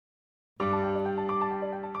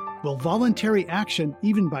Will voluntary action,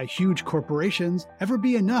 even by huge corporations, ever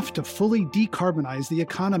be enough to fully decarbonize the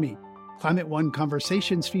economy? Climate One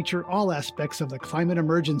conversations feature all aspects of the climate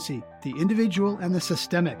emergency, the individual and the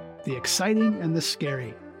systemic, the exciting and the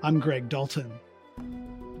scary. I'm Greg Dalton.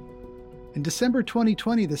 In December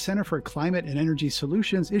 2020, the Center for Climate and Energy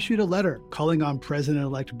Solutions issued a letter calling on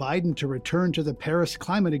President-elect Biden to return to the Paris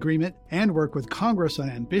Climate Agreement and work with Congress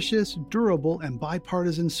on ambitious, durable, and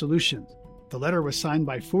bipartisan solutions. The letter was signed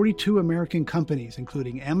by 42 American companies,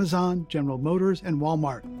 including Amazon, General Motors, and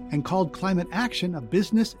Walmart, and called climate action a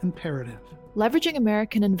business imperative. Leveraging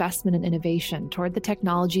American investment and innovation toward the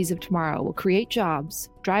technologies of tomorrow will create jobs,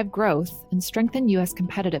 drive growth, and strengthen U.S.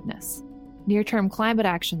 competitiveness. Near-term climate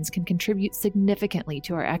actions can contribute significantly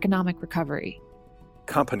to our economic recovery.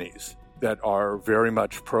 Companies that are very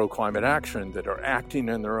much pro-climate action, that are acting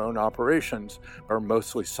in their own operations, are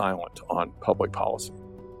mostly silent on public policy.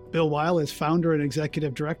 Bill Weil is founder and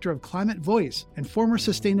executive director of Climate Voice and former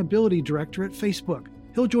sustainability director at Facebook.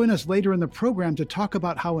 He'll join us later in the program to talk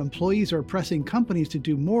about how employees are pressing companies to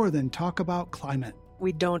do more than talk about climate.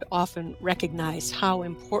 We don't often recognize how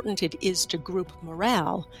important it is to group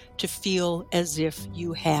morale to feel as if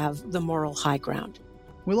you have the moral high ground.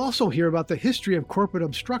 We'll also hear about the history of corporate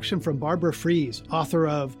obstruction from Barbara Fries, author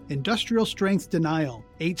of Industrial Strength Denial,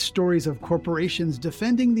 8 Stories of Corporations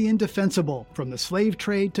Defending the Indefensible, from the Slave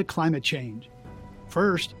Trade to Climate Change.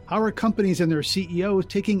 First, how are companies and their CEOs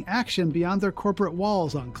taking action beyond their corporate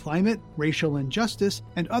walls on climate, racial injustice,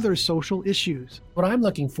 and other social issues? What I'm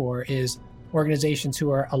looking for is organizations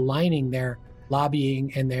who are aligning their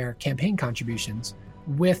lobbying and their campaign contributions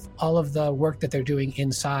with all of the work that they're doing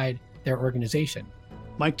inside their organization.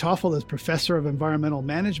 Mike Toffel is professor of environmental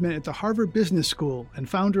management at the Harvard Business School and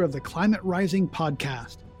founder of the Climate Rising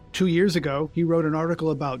podcast. 2 years ago, he wrote an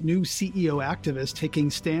article about new CEO activists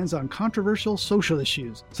taking stands on controversial social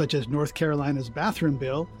issues, such as North Carolina's bathroom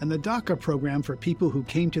bill and the DACA program for people who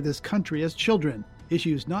came to this country as children,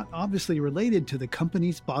 issues not obviously related to the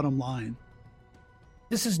company's bottom line.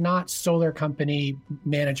 This is not solar company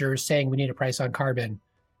managers saying we need a price on carbon,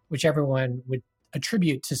 which everyone would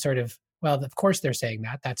attribute to sort of, well, of course they're saying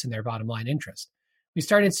that. That's in their bottom line interest. We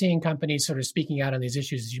started seeing companies sort of speaking out on these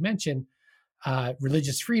issues, as you mentioned,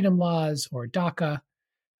 religious freedom laws or DACA.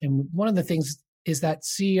 And one of the things is that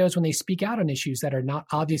CEOs, when they speak out on issues that are not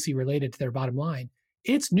obviously related to their bottom line,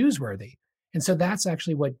 it's newsworthy. And so that's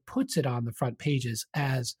actually what puts it on the front pages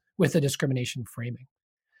as with a discrimination framing.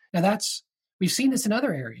 Now we've seen this in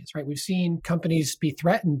other areas, right? We've seen companies be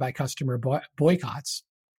threatened by customer boycotts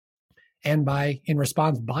and in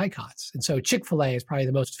response, boycotts. And so Chick-fil-A is probably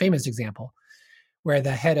the most famous example, where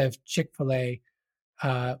the head of Chick-fil-A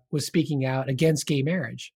was speaking out against gay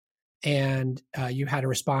marriage. And you had a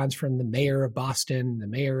response from the mayor of Boston, the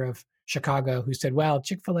mayor of Chicago, who said, well,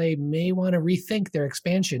 Chick-fil-A may want to rethink their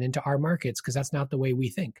expansion into our markets because that's not the way we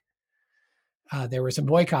think. There were some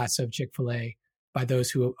boycotts of Chick-fil-A by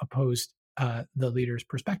those who opposed the leader's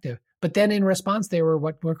perspective. But then in response, they were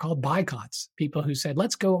what were called boycotts, people who said,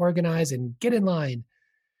 let's go organize and get in line.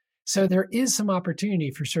 So there is some opportunity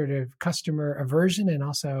for sort of customer aversion and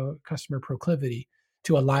also customer proclivity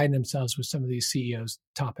to align themselves with some of these CEOs'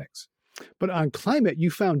 topics. But on climate, you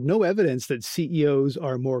found no evidence that CEOs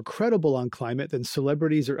are more credible on climate than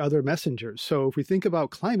celebrities or other messengers. So if we think about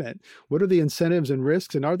climate, what are the incentives and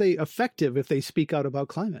risks, and are they effective if they speak out about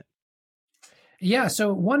climate? Yeah,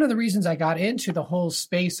 so one of the reasons I got into the whole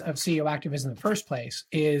space of CEO activism in the first place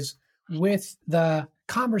is with the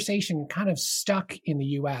conversation kind of stuck in the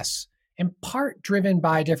US, in part driven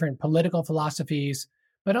by different political philosophies,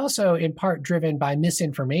 but also in part driven by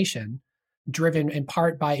misinformation, driven in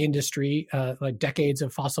part by industry, like decades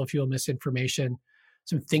of fossil fuel misinformation,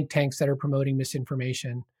 some think tanks that are promoting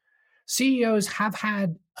misinformation. CEOs have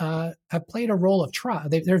played a role of trust.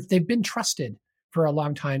 They've been trusted for a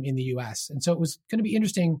long time in the US. And so it was going to be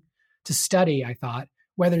interesting to study, I thought,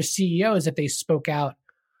 whether CEOs, if they spoke out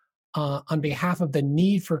on behalf of the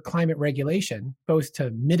need for climate regulation, both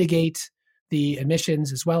to mitigate the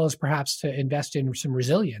emissions as well as perhaps to invest in some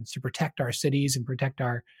resilience to protect our cities and protect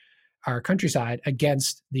our countryside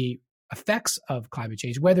against the effects of climate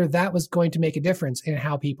change, whether that was going to make a difference in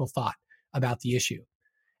how people thought about the issue.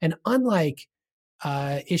 And unlike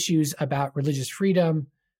issues about religious freedom,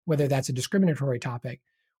 whether that's a discriminatory topic,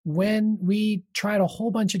 when we tried a whole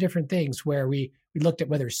bunch of different things where we looked at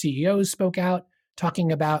whether CEOs spoke out,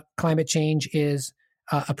 talking about climate change is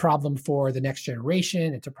a problem for the next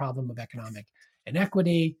generation, it's a problem of economic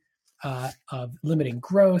inequity, of limiting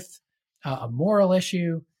growth, a moral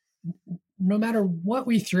issue. No matter what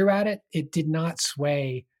we threw at it, it did not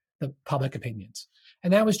sway the public opinions.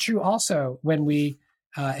 And that was true also when we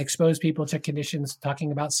expose people to conditions,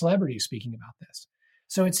 talking about celebrities speaking about this.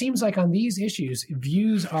 So it seems like on these issues,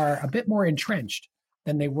 views are a bit more entrenched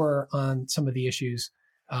than they were on some of the issues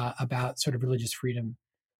about sort of religious freedom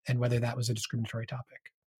and whether that was a discriminatory topic.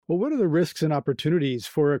 Well, what are the risks and opportunities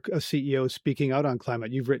for a CEO speaking out on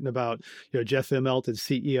climate? You've written about, Jeff Immelt was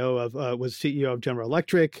CEO of General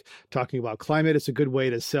Electric, talking about climate. It's a good way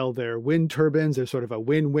to sell their wind turbines. There's sort of a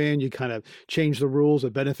win-win. You kind of change the rules.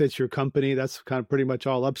 It benefits your company. That's kind of pretty much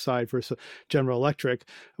all upside for General Electric.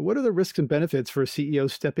 What are the risks and benefits for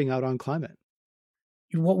CEOs stepping out on climate?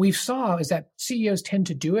 What we saw is that CEOs tend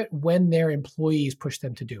to do it when their employees push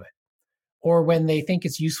them to do it, or when they think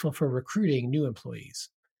it's useful for recruiting new employees.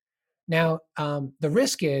 Now, the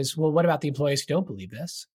risk is, well, what about the employees who don't believe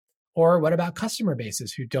this? Or what about customer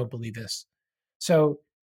bases who don't believe this? So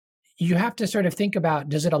you have to sort of think about,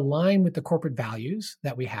 does it align with the corporate values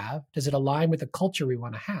that we have? Does it align with the culture we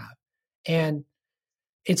want to have? And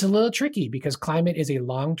it's a little tricky because climate is a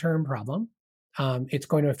long-term problem. It's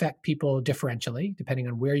going to affect people differentially, depending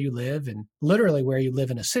on where you live and literally where you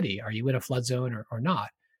live in a city. Are you in a flood zone or not?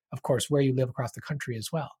 Of course, where you live across the country as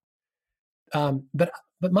well.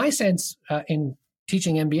 But my sense in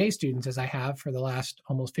teaching MBA students, as I have for the last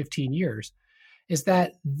almost 15 years, is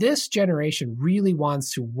that this generation really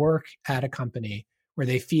wants to work at a company where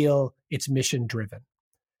they feel it's mission driven.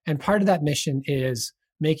 And part of that mission is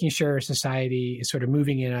making sure society is sort of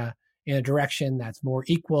moving in a direction that's more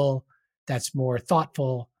equal, that's more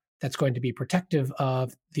thoughtful, that's going to be protective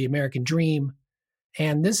of the American dream.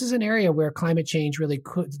 And this is an area where climate change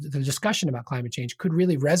the discussion about climate change could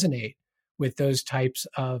really resonate with those types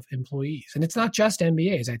of employees. And it's not just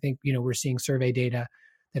MBAs. I think, we're seeing survey data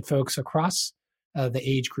that folks across the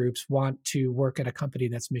age groups want to work at a company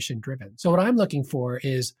that's mission driven. So what I'm looking for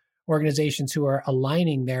is organizations who are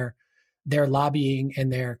aligning their lobbying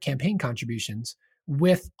and their campaign contributions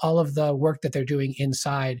with all of the work that they're doing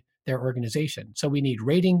inside their organization. So we need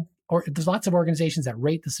rating, or there's lots of organizations that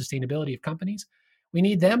rate the sustainability of companies. We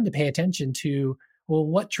need them to pay attention to, well,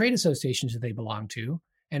 what trade associations do they belong to?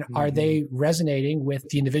 And are they resonating with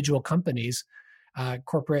the individual companies'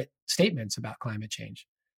 corporate statements about climate change?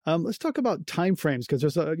 Let's talk about timeframes, because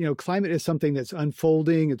there's climate is something that's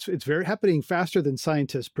unfolding. It's very happening faster than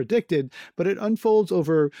scientists predicted, but it unfolds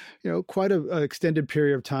over quite an extended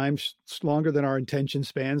period of time, longer than our attention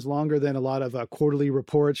spans, longer than a lot of quarterly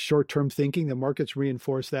reports, short-term thinking. The markets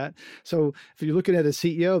reinforce that. So if you're looking at a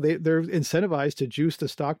CEO, they're incentivized to juice the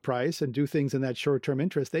stock price and do things in that short-term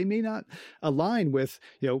interest. They may not align with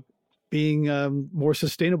being more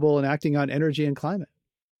sustainable and acting on energy and climate.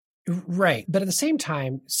 Right. But at the same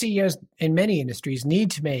time, CEOs in many industries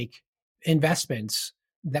need to make investments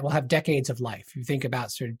that will have decades of life. You think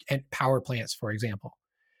about sort of power plants, for example.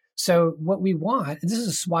 So what we want, and this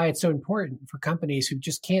is why it's so important for companies who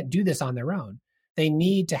just can't do this on their own, they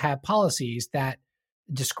need to have policies that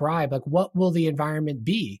describe, like, what will the environment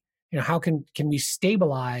be? How can we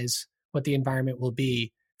stabilize what the environment will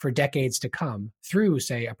be for decades to come through,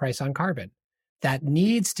 say, a price on carbon? That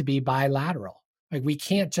needs to be bilateral. Like, we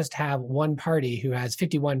can't just have one party who has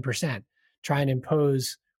 51% try and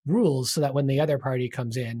impose rules so that when the other party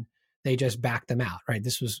comes in, they just back them out, right?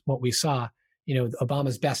 This was what we saw,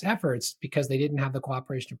 Obama's best efforts, because they didn't have the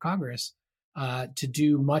cooperation of Congress to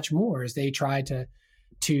do much more, as they tried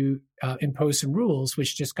to impose some rules,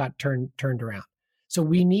 which just got turned around. So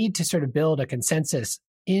we need to sort of build a consensus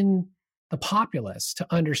in the populace to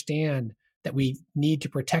understand that we need to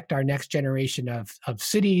protect our next generation of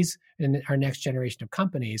cities and our next generation of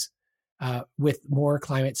companies with more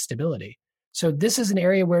climate stability. So this is an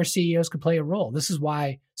area where CEOs could play a role. This is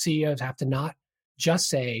why CEOs have to not just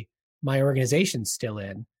say, my organization's still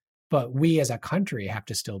in, but we as a country have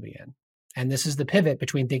to still be in. And this is the pivot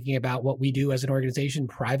between thinking about what we do as an organization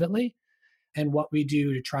privately and what we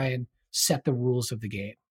do to try and set the rules of the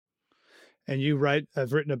game. And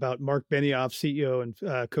I've written about Mark Benioff, CEO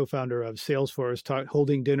and co-founder of Salesforce,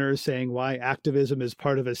 holding dinners saying why activism is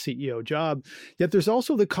part of a CEO job. Yet there's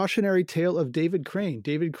also the cautionary tale of David Crane.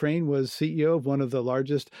 David Crane was CEO of one of the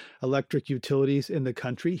largest electric utilities in the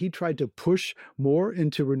country. He tried to push more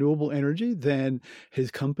into renewable energy than his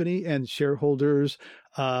company and shareholders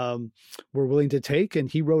were willing to take. And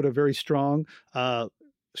he wrote a very strong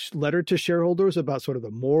letter to shareholders about sort of the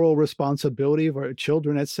moral responsibility of our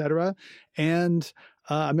children, et cetera. And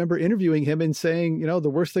I remember interviewing him and saying, the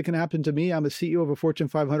worst that can happen to me, I'm a CEO of a Fortune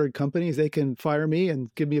 500 company, is they can fire me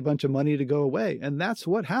and give me a bunch of money to go away. And that's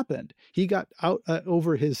what happened. He got out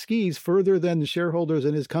over his skis further than the shareholders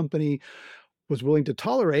in his company was willing to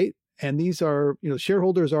tolerate. And these are,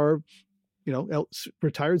 shareholders are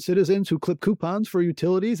retired citizens who clip coupons for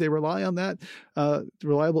utilities. They rely on that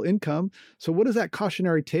reliable income. So what does that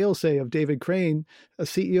cautionary tale say of David Crane? A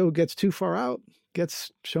CEO who gets too far out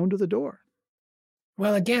gets shown to the door.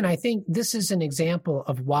 Well, again, I think this is an example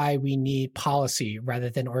of why we need policy rather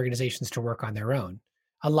than organizations to work on their own.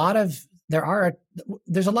 There's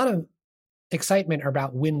a lot of excitement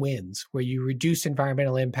about win-wins where you reduce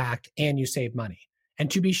environmental impact and you save money. And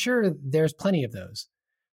to be sure, there's plenty of those.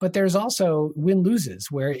 But there's also win-loses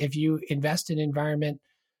where if you invest in environment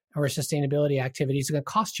or sustainability activities, it's going to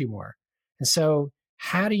cost you more. And so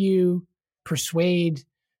how do you persuade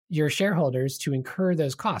your shareholders to incur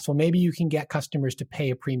those costs? Well, maybe you can get customers to pay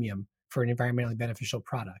a premium for an environmentally beneficial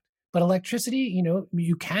product. But electricity,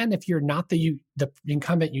 you can, if you're not the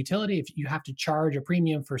incumbent utility, if you have to charge a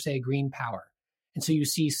premium for, say, green power. And so you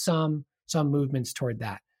see some movements toward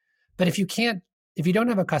that. But if you don't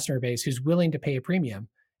have a customer base who's willing to pay a premium,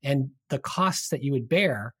 and the costs that you would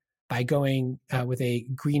bear by going with a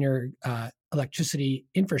greener electricity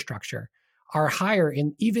infrastructure are higher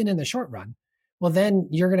even in the short run, well, then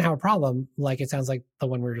you're going to have a problem like it sounds like the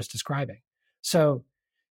one we were just describing. So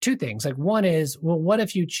two things. Like one is, well, what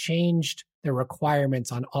if you changed the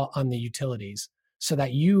requirements on the utilities so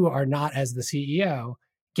that you are not, as the CEO,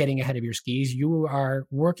 getting ahead of your skis? You are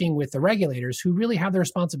working with the regulators who really have the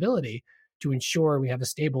responsibility to ensure we have a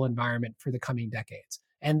stable environment for the coming decades.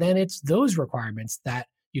 And then it's those requirements that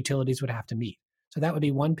utilities would have to meet. So that would be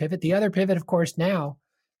one pivot. The other pivot, of course, now,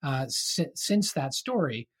 since that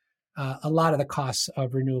story, a lot of the costs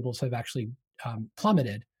of renewables have actually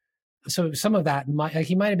plummeted. So some of that,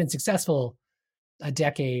 he might have been successful a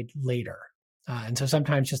decade later. And so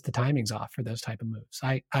sometimes just the timing's off for those type of moves.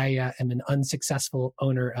 I am an unsuccessful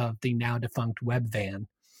owner of the now defunct Webvan,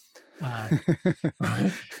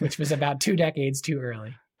 which was about 2 decades too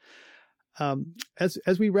early.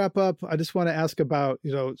 As we wrap up, I just want to ask about,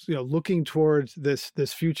 looking towards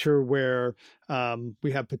this future where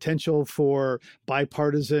we have potential for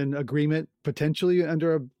bipartisan agreement, potentially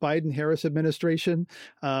under a Biden-Harris administration.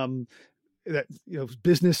 That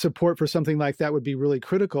business support for something like that would be really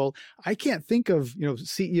critical. I can't think of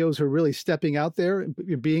CEOs who are really stepping out there and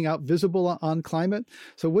being out visible on climate.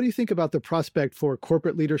 So what do you think about the prospect for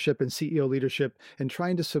corporate leadership and CEO leadership and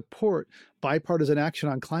trying to support bipartisan action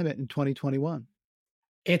on climate in 2021?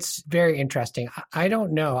 It's very interesting. I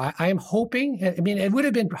don't know. I'm hoping, it would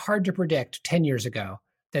have been hard to predict 10 years ago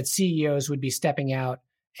that CEOs would be stepping out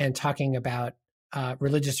and talking about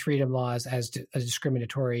religious freedom laws as a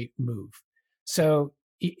discriminatory move. So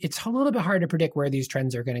it's a little bit hard to predict where these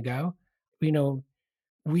trends are going to go.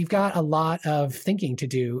 We've got a lot of thinking to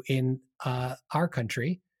do in our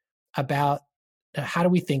country about how do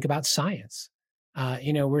we think about science.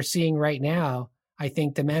 We're seeing right now, I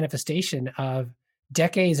think, the manifestation of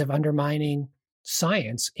decades of undermining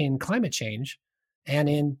science in climate change and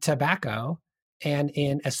in tobacco and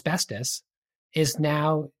in asbestos is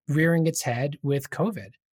now rearing its head with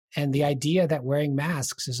COVID. And the idea that wearing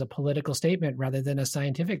masks is a political statement rather than a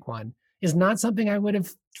scientific one is not something I would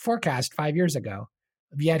have forecast 5 years ago.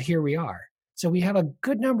 Yet here we are. So we have a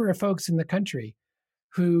good number of folks in the country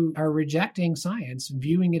who are rejecting science,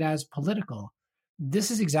 viewing it as political.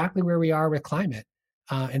 This is exactly where we are with climate.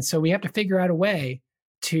 And so we have to figure out a way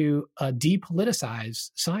to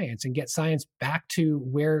depoliticize science and get science back to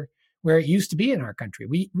where it used to be in our country.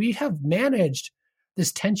 We have managed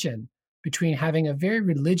this tension between having a very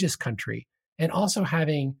religious country and also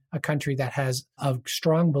having a country that has a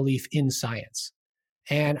strong belief in science.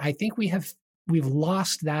 And I think we've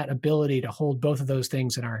lost that ability to hold both of those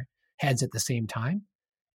things in our heads at the same time.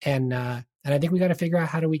 And I think we got to figure out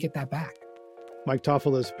how do we get that back. Mike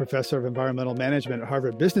Toffel is professor of environmental management at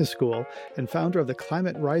Harvard Business School and founder of the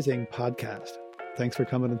Climate Rising podcast. Thanks for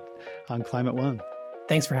coming on Climate One.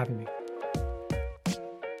 Thanks for having me.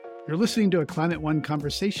 You're listening to a Climate One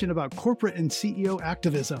conversation about corporate and CEO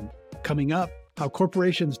activism. Coming up, how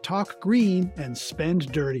corporations talk green and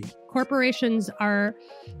spend dirty. Corporations are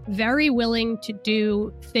very willing to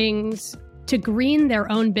do things to green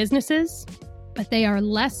their own businesses, but they are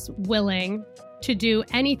less willing to do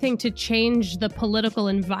anything to change the political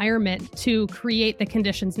environment to create the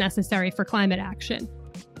conditions necessary for climate action.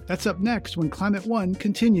 That's up next when Climate One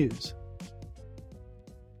continues.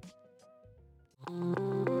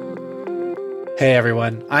 Hey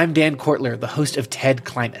everyone, I'm Dan Kortler, the host of TED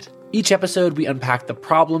Climate. Each episode, we unpack the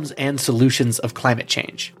problems and solutions of climate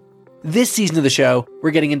change. This season of the show, we're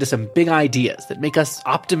getting into some big ideas that make us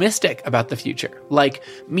optimistic about the future, like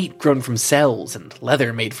meat grown from cells and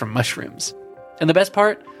leather made from mushrooms. And the best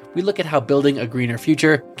part, we look at how building a greener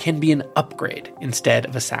future can be an upgrade instead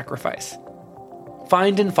of a sacrifice.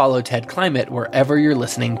 Find and follow TED Climate wherever you're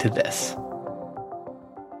listening to this.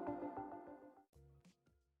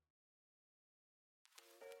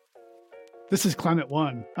 This is Climate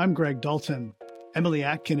One. I'm Greg Dalton. Emily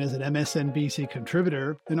Atkin is an MSNBC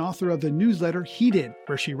contributor and author of the newsletter Heated,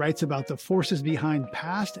 where she writes about the forces behind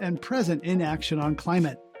past and present inaction on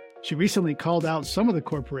climate. She recently called out some of the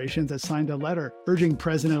corporations that signed a letter urging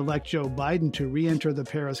President-elect Joe Biden to re-enter the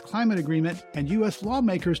Paris Climate Agreement and U.S.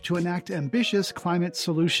 lawmakers to enact ambitious climate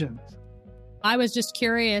solutions. I was just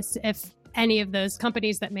curious if any of those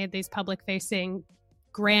companies that made these public-facing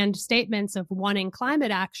grand statements of wanting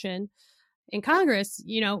climate action in Congress,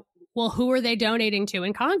 well, who are they donating to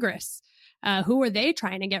in Congress? Who are they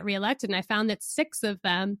trying to get reelected? And I found that 6 of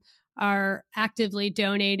them are actively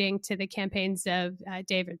donating to the campaigns of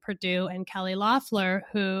David Perdue and Kelly Loeffler,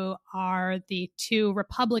 who are the 2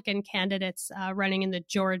 Republican candidates running in the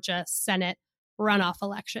Georgia Senate runoff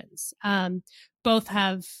elections. Both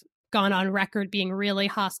have gone on record being really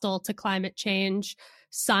hostile to climate change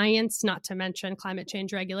science, not to mention climate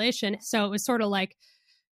change regulation. So it was sort of like,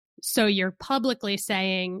 so you're publicly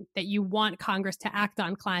saying that you want Congress to act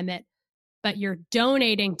on climate, but you're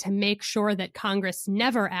donating to make sure that Congress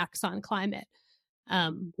never acts on climate.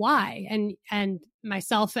 Why? And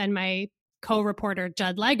myself and my co-reporter,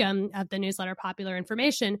 Judd Legum of the newsletter Popular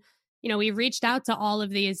Information, we reached out to all of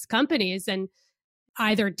these companies and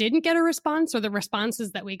either didn't get a response or the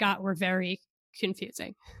responses that we got were very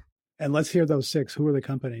confusing. And let's hear those 6. Who are the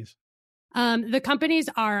companies? The companies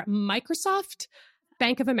are Microsoft,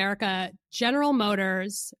 Bank of America, General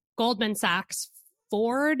Motors, Goldman Sachs,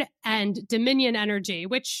 Ford, and Dominion Energy,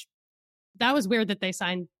 which that was weird that they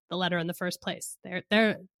signed the letter in the first place.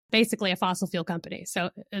 They're basically a fossil fuel company. So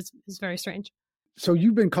it's very strange. So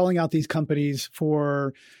you've been calling out these companies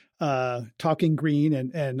for talking green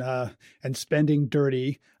and spending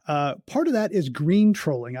dirty. Part of that is green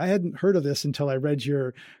trolling. I hadn't heard of this until I read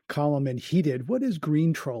your column in Heated. What is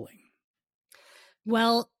green trolling?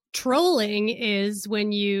 Well, trolling is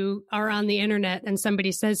when you are on the internet and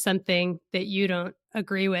somebody says something that you don't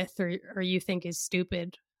agree with or you think is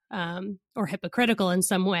stupid or hypocritical in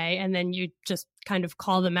some way, and then you just kind of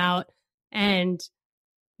call them out and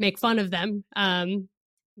make fun of them.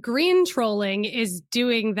 Green trolling is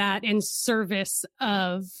doing that in service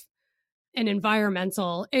of an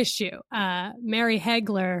environmental issue. Mary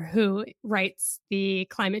Hegler, who writes the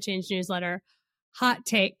climate change newsletter Hot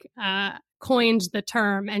Take, coined the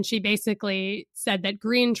term, and she basically said that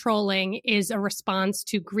green trolling is a response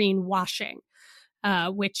to greenwashing,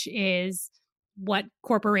 which is what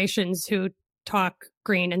corporations who talk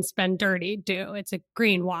green and spend dirty do. It's a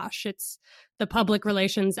greenwash. It's the public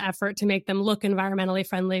relations effort to make them look environmentally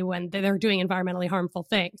friendly when they're doing environmentally harmful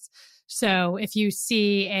things. So if you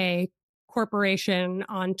see a corporation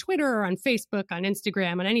on Twitter or on Facebook, on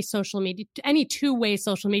Instagram, on any social media, any two-way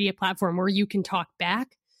social media platform where you can talk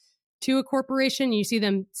back to a corporation, you see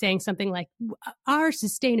them saying something like, our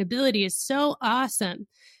sustainability is so awesome.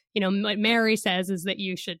 What Mary says is that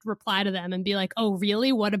you should reply to them and be like, oh,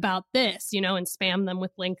 really? What about this? And spam them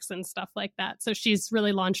with links and stuff like that. So she's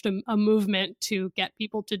really launched a movement to get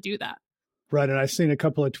people to do that. Right. And I've seen a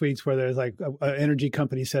couple of tweets where there's like an energy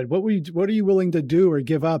company said, what are you willing to do or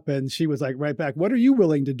give up? And she was like, right back, what are you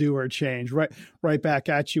willing to do or change? Right back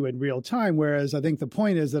at you in real time. Whereas I think the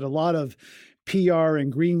point is that a lot of PR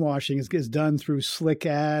and greenwashing is done through slick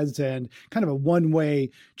ads and kind of a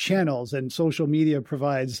one-way channels, and social media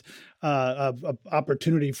provides a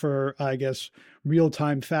opportunity for, I guess,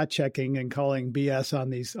 real-time fact checking and calling BS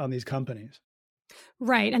on these companies.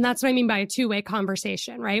 Right. And that's what I mean by a two-way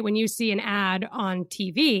conversation, right? When you see an ad on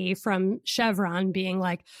TV from Chevron being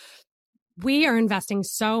like, we are investing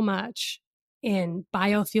so much in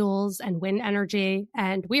biofuels and wind energy,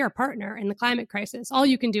 and we are a partner in the climate crisis. All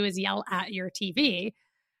you can do is yell at your TV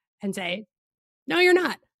and say, no, you're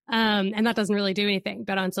not. And that doesn't really do anything.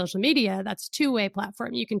 But on social media, that's a two-way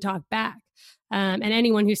platform. You can talk back. And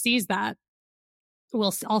anyone who sees that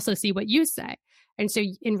will also see what you say. And so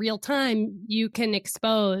in real time, you can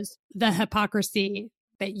expose the hypocrisy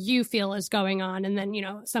that you feel is going on. And then,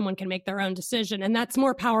 someone can make their own decision. And that's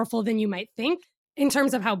more powerful than you might think in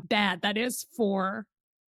terms of how bad that is for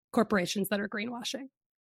corporations that are greenwashing.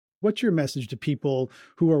 What's your message to people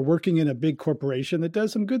who are working in a big corporation that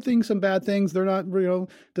does some good things, some bad things? They're not,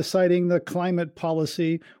 deciding the climate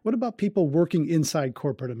policy. What about people working inside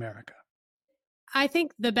corporate America? I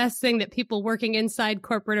think the best thing that people working inside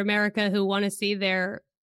corporate America who want to see their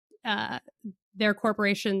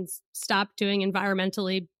corporations stop doing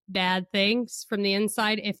environmentally bad things from the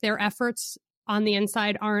inside, if their efforts on the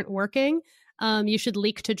inside aren't working, you should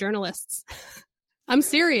leak to journalists. I'm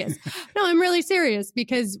serious. No, I'm really serious,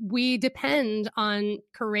 because we depend on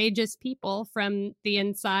courageous people from the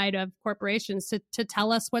inside of corporations to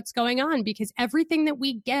tell us what's going on, because everything that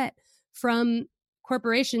we get from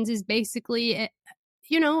corporations is basically,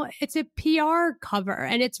 it's a PR cover,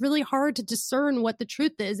 and it's really hard to discern what the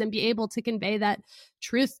truth is and be able to convey that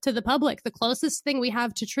truth to the public. The closest thing we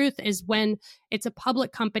have to truth is when it's a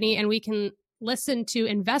public company and we can listen to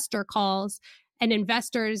investor calls. And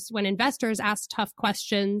when investors ask tough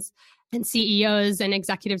questions and CEOs and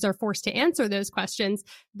executives are forced to answer those questions,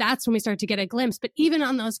 that's when we start to get a glimpse. But even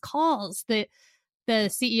on those calls that the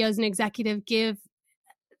CEOs and executive give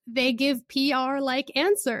PR-like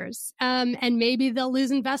answers. And maybe they'll lose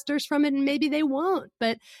investors from it and maybe they won't.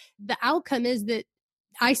 But the outcome is that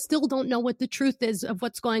I still don't know what the truth is of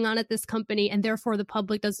what's going on at this company, and therefore the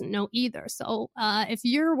public doesn't know either. So if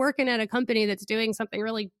you're working at a company that's doing something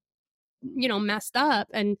really messed up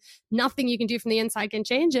and nothing you can do from the inside can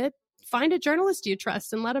change it, find a journalist you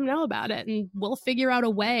trust and let them know about it. And we'll figure out a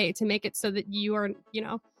way to make it so that you are,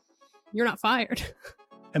 you're not fired.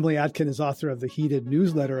 Emily Atkin is author of the Heated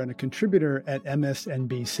newsletter and a contributor at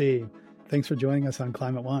MSNBC. Thanks for joining us on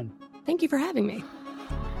Climate One. Thank you for having me.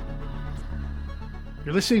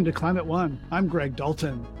 You're listening to Climate One. I'm Greg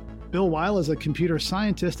Dalton. Bill Weil is a computer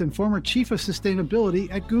scientist and former chief of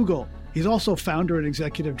sustainability at Google. He's also founder and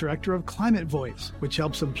executive director of Climate Voice, which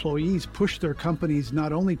helps employees push their companies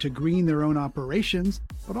not only to green their own operations,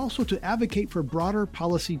 but also to advocate for broader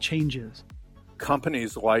policy changes.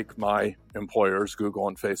 Companies like my employers, Google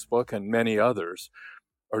and Facebook, and many others,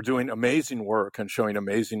 are doing amazing work and showing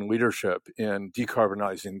amazing leadership in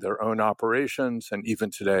decarbonizing their own operations and even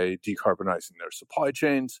today decarbonizing their supply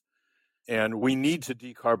chains. And we need to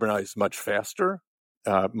decarbonize much faster,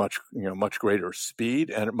 much greater speed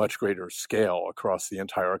and at much greater scale across the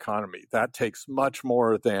entire economy. That takes much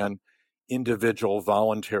more than individual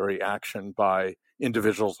voluntary action by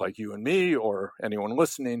individuals like you and me or anyone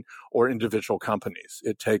listening or individual companies.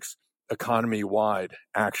 It takes economy-wide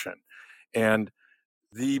action. And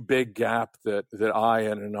the big gap that I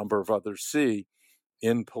and a number of others see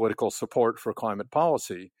in political support for climate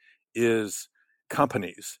policy is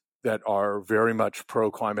companies that are very much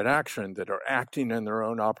pro-climate action, that are acting in their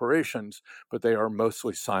own operations, but they are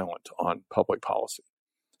mostly silent on public policy.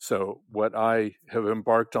 So what I have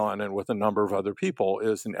embarked on, and with a number of other people,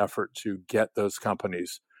 is an effort to get those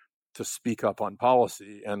companies to speak up on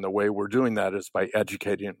policy. And the way we're doing that is by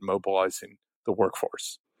educating and mobilizing the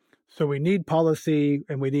workforce. So we need policy,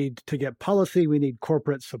 and to get policy, we need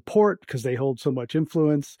corporate support because they hold so much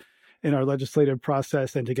influence in our legislative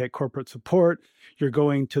process. And to get corporate support, you're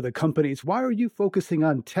going to the companies. Why are you focusing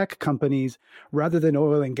on tech companies rather than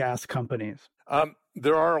oil and gas companies?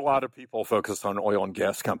 There are a lot of people focused on oil and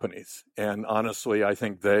gas companies. And honestly, I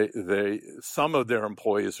think some of their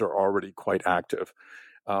employees are already quite active.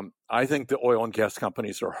 I think the oil and gas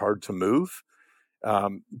companies are hard to move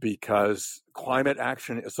because climate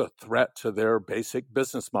action is a threat to their basic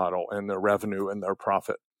business model and their revenue and their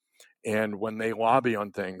profit. And when they lobby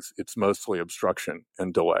on things, it's mostly obstruction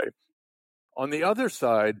and delay. On the other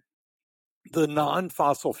side, the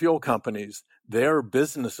non-fossil fuel companies, their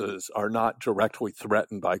businesses are not directly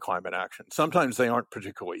threatened by climate action. Sometimes they aren't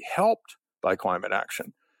particularly helped by climate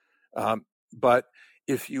action. But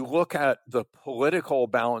if you look at the political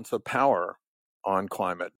balance of power on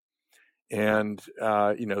climate and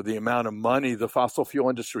the amount of money the fossil fuel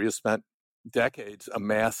industry has spent decades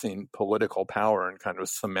amassing political power and kind of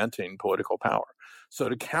cementing political power. So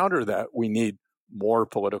to counter that, we need more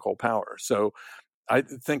political power. So I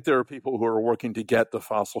think there are people who are working to get the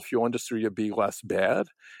fossil fuel industry to be less bad,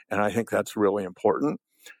 and I think that's really important.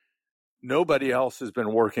 Nobody else has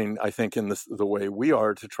been working, I think, in the way we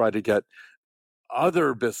are to try to get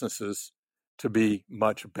other businesses to be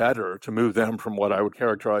much better, to move them from what I would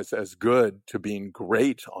characterize as good to being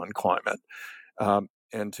great on climate.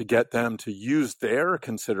 And to get them to use their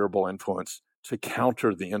considerable influence to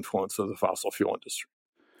counter the influence of the fossil fuel industry.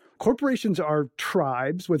 Corporations are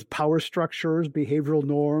tribes with power structures, behavioral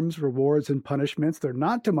norms, rewards, and punishments. They're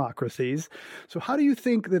not democracies. So how do you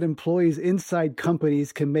think that employees inside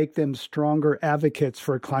companies can make them stronger advocates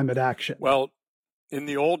for climate action? Well, in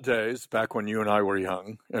the old days, back when you and I were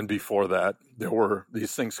young, and before that, there were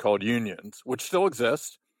these things called unions, which still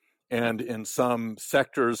exist. And in some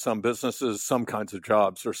sectors, some businesses, some kinds of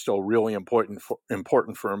jobs are still really important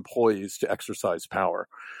for employees to exercise power.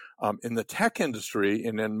 In the tech industry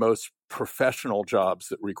and in most professional jobs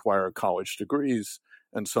that require college degrees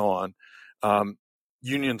and so on,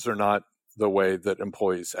 unions are not the way that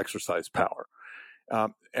employees exercise power.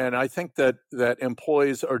 And I think that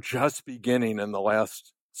employees are just beginning in the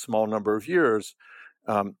last small number of years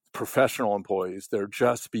professional employees, they're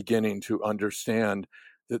just beginning to understand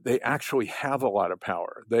that they actually have a lot of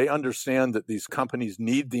power. They understand that these companies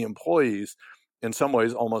need the employees in some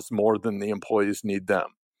ways almost more than the employees need them.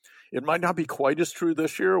 It might not be quite as true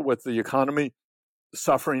this year with the economy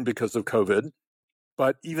suffering because of COVID.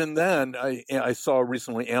 But even then, I saw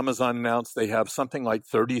recently Amazon announced they have something like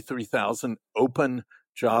 33,000 open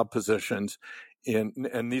job positions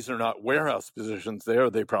and these are not warehouse positions there.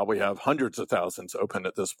 They probably have hundreds of thousands open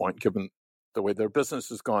at this point, given the way their business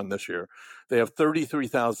has gone this year. They have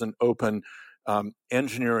 33,000 open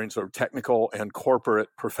engineering, sort of technical and corporate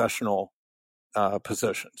professional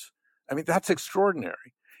positions. I mean, that's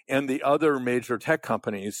extraordinary. And the other major tech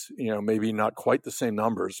companies, maybe not quite the same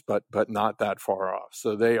numbers, but not that far off.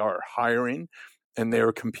 So they are hiring and they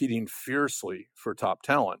are competing fiercely for top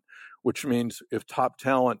talent, which means if top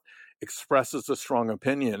talent expresses a strong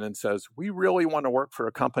opinion and says, we really want to work for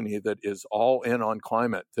a company that is all in on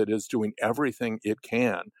climate, that is doing everything it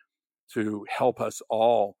can to help us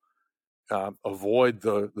all avoid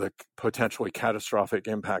the potentially catastrophic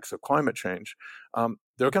impacts of climate change,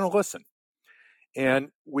 they're going to listen. And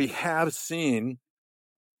we have seen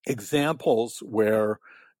examples where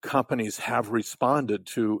companies have responded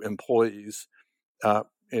to employees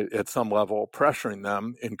at some level, pressuring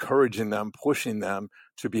them, encouraging them, pushing them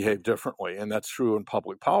to behave differently. And that's true in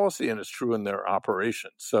public policy and it's true in their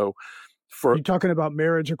operations. So you're talking about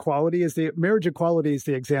marriage equality. Marriage equality is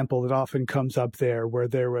the example that often comes up there, where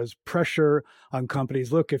there was pressure on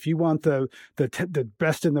companies. Look, if you want the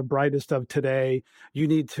best and the brightest of today, you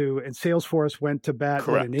need to. And Salesforce went to bat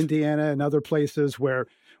in Indiana and other places where.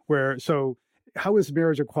 So, how is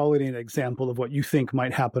marriage equality an example of what you think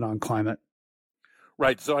might happen on climate?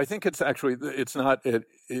 Right. So I think it's not.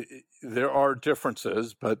 There are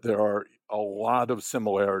differences, but there are a lot of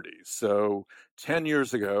similarities. So 10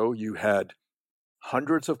 years ago, you had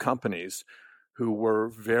hundreds of companies who were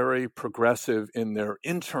very progressive in their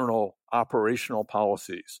internal operational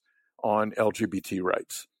policies on LGBT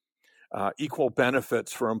rights, equal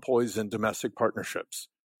benefits for employees in domestic partnerships.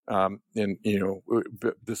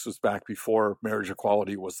 This was back before marriage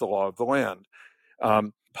equality was the law of the land.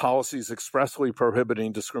 Policies expressly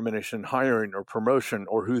prohibiting discrimination in hiring or promotion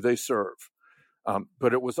or who they serve.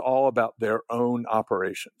 But it was all about their own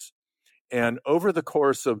operations. And over the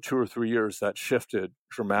course of 2 or 3 years, that shifted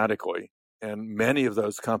dramatically. And many of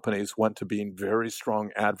those companies went to being very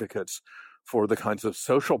strong advocates for the kinds of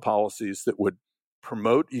social policies that would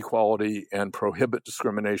promote equality and prohibit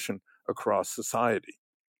discrimination across society.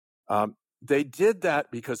 They did that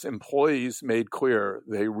because employees made clear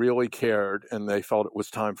they really cared and they felt it was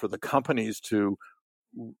time for the companies to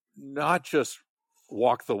not just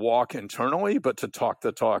walk the walk internally, but to talk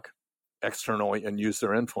the talk externally and use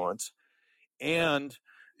their influence. And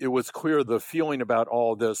it was clear the feeling about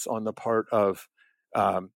all this on the part of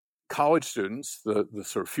college students, the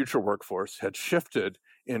sort of future workforce, had shifted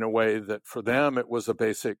in a way that for them it was a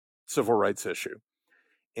basic civil rights issue.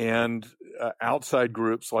 And outside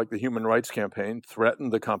groups like the Human Rights Campaign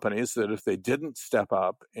threatened the companies that if they didn't step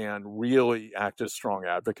up and really act as strong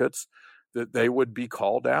advocates, that they would be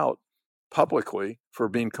called out publicly for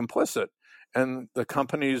being complicit. And the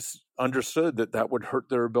companies understood that that would hurt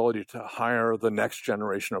their ability to hire the next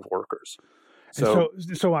generation of workers. So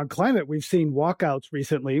on climate, we've seen walkouts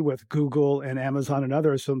recently with Google and Amazon and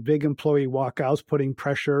others, some big employee walkouts putting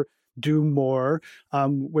pressure, do more,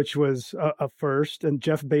 which was a first. And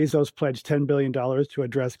Jeff Bezos pledged $10 billion to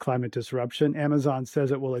address climate disruption. Amazon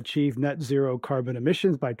says it will achieve net zero carbon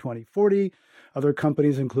emissions by 2040. Other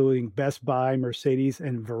companies, including Best Buy, Mercedes,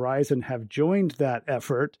 and Verizon, have joined that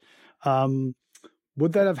effort.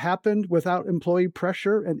 Would that have happened without employee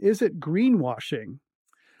pressure? And is it greenwashing?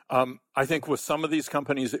 I think with some of these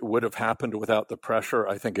companies, it would have happened without the pressure.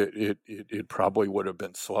 I think it probably would have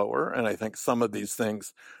been slower. And I think some of these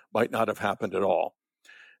things might not have happened at all.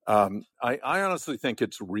 I honestly think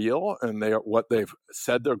it's real, and what they've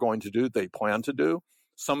said they're going to do, they plan to do.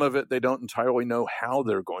 Some of it, they don't entirely know how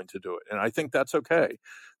they're going to do it. And I think that's okay.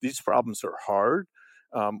 These problems are hard.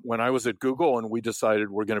 When I was at Google and we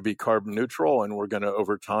decided we're going to be carbon neutral and we're going to,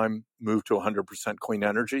 over time, move to 100% clean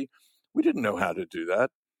energy, we didn't know how to do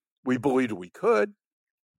that. We believed we could.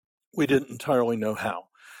 We didn't entirely know how.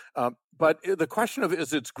 But the question of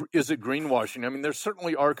is it greenwashing? I mean, there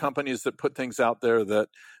certainly are companies that put things out there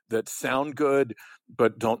that sound good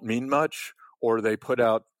but don't mean much, or they put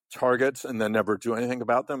out targets and then never do anything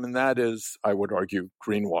about them. And that is, I would argue,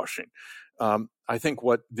 greenwashing. I think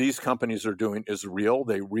what these companies are doing is real.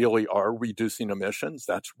 They really are reducing emissions.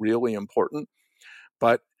 That's really important.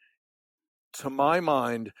 But to my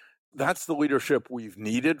mind, That's the leadership we've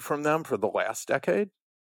needed from them for the last decade.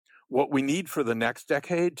 What we need for the next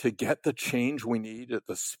decade to get the change we need at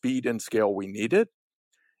the speed and scale we need it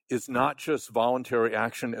is not just voluntary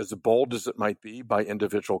action, as bold as it might be, by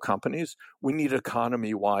individual companies. We need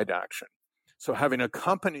economy-wide action. So having a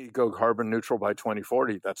company go carbon neutral by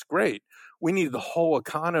 2040, that's great. We need the whole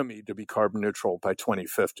economy to be carbon neutral by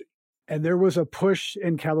 2050. And there was a push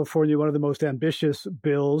in California, one of the most ambitious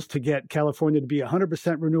bills, to get California to be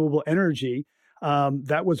 100% renewable energy.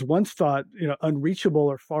 That was once thought, unreachable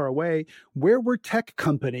or far away. Where were tech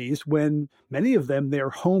companies when many of them, their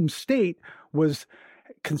home state, was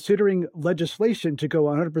considering legislation to go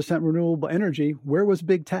 100% renewable energy? Where was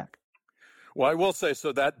big tech? Well, I will say,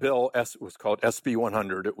 so that bill was called SB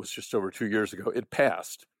 100. It was just over 2 years ago. It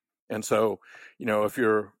passed. And so, if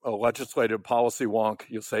you're a legislative policy wonk,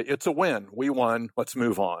 you'll say, it's a win. We won. Let's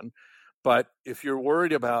move on. But if you're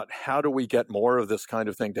worried about how do we get more of this kind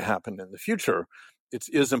of thing to happen in the future, it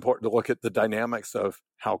is important to look at the dynamics of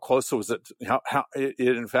how close was it, how it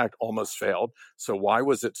in fact almost failed. So why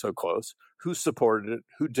was it so close? Who supported it?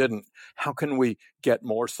 Who didn't? How can we get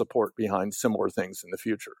more support behind similar things in the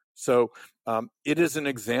future? So it is an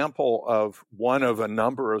example of one of a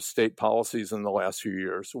number of state policies in the last few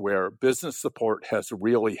years where business support has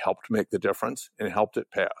really helped make the difference and helped it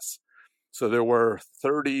pass. So there were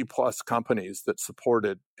 30 plus companies that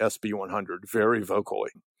supported SB 100 very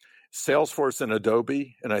vocally. Salesforce and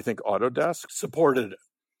Adobe, and I think Autodesk supported it.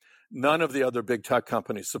 None of the other big tech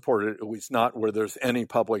companies supported it, at least not where there's any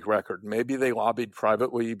public record. Maybe they lobbied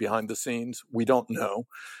privately behind the scenes. We don't know.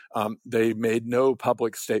 They made no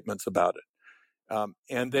public statements about it.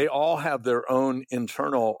 And they all have their own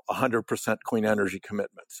internal 100% clean energy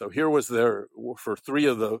commitment. So here was for 3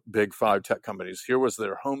 of the big 5 tech companies, here was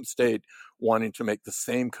their home state wanting to make the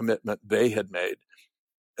same commitment they had made,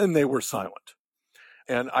 and they were silent.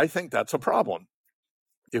 And I think that's a problem.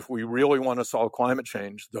 If we really want to solve climate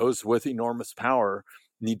change, those with enormous power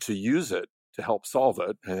need to use it to help solve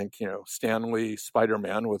it. I think, Stan Lee,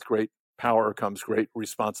 Spider-Man, with great power comes great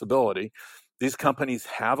responsibility. These companies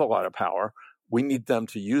have a lot of power. We need them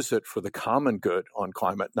to use it for the common good on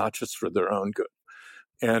climate, not just for their own good.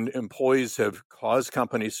 And employees have caused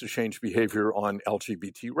companies to change behavior on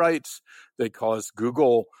LGBT rights. They caused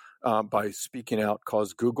Google, by speaking out,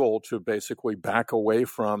 caused Google to basically back away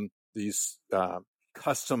from these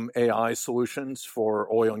custom AI solutions for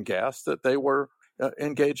oil and gas that they were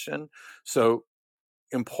engaged in. So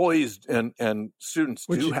employees and students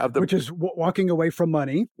do have which is walking away from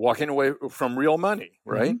money. Walking away from real money,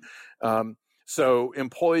 right? Mm-hmm. So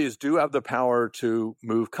employees do have the power to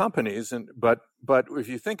move companies, but if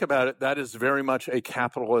you think about it, that is very much a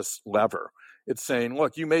capitalist lever. It's saying,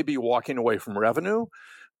 look, you may be walking away from revenue,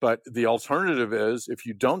 but the alternative is if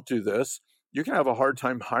you don't do this, you're going to have a hard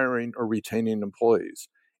time hiring or retaining employees.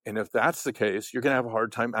 And if that's the case, you're going to have a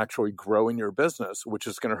hard time actually growing your business, which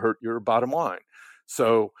is going to hurt your bottom line.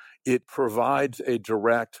 So it provides a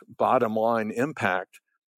direct bottom line impact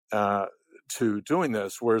to doing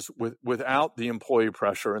this, whereas without the employee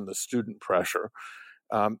pressure and the student pressure,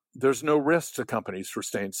 there's no risk to companies for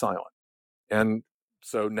staying silent. And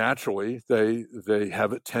so naturally, they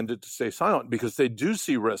have tended to stay silent because they do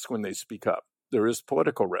see risk when they speak up. There is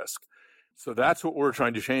political risk. So that's what we're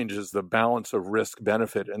trying to change, is the balance of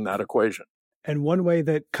risk-benefit in that equation. And one way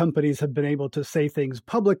that companies have been able to say things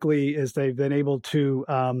publicly is they've been able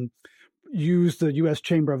to use the U.S.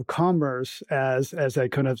 Chamber of Commerce as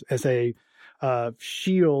a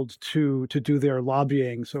shield to do their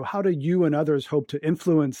lobbying. So how do you and others hope to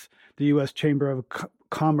influence the U.S. Chamber of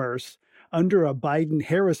Commerce under a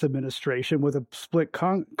Biden-Harris administration with a split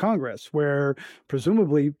Congress, where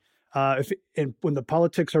presumably when the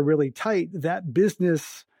politics are really tight, that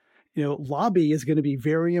business, lobby is going to be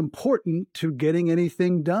very important to getting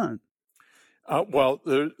anything done? Well,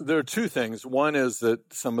 there are 2 things. One is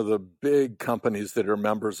that some of the big companies that are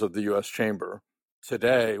members of the U.S. Chamber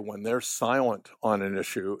today, when they're silent on an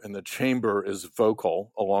issue and the chamber is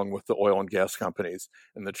vocal along with the oil and gas companies,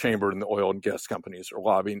 and the chamber and the oil and gas companies are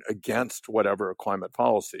lobbying against whatever climate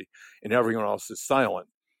policy, and everyone else is silent,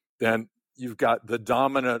 then you've got the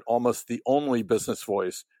dominant, almost the only business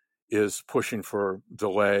voice is pushing for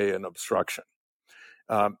delay and obstruction.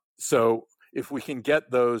 So if we can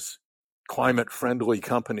get those climate-friendly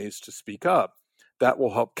companies to speak up, that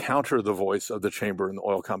will help counter the voice of the chamber and the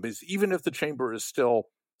oil companies, even if the chamber is still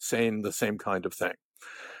saying the same kind of thing.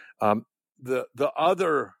 The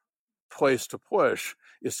other place to push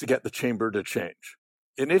is to get the chamber to change.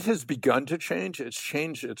 And it has begun to change. It's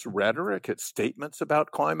changed its rhetoric, its statements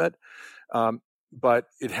about climate, but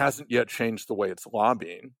it hasn't yet changed the way it's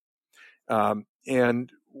lobbying.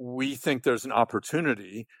 And we think there's an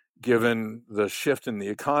opportunity given the shift in the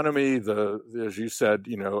economy. As you said,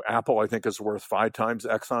 Apple, I think, is worth 5 times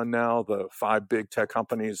Exxon now. The 5 big tech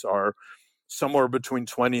companies are somewhere between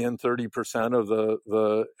 20 and 30% of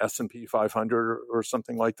the S&P 500 or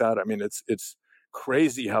something like that. I mean, it's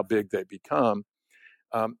crazy how big they become.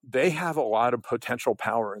 They have a lot of potential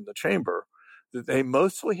power in the chamber that they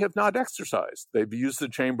mostly have not exercised. They've used the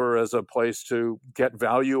chamber as a place to get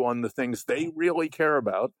value on the things they really care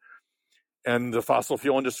about. And the fossil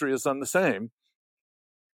fuel industry has done the same.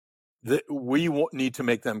 That we need to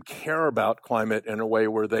make them care about climate in a way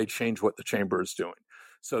where they change what the chamber is doing.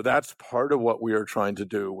 So that's part of what we are trying to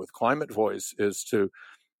do with Climate Voice, is to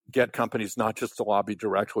get companies not just to lobby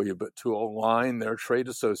directly, but to align their trade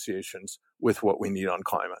associations with what we need on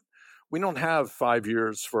climate. We don't have 5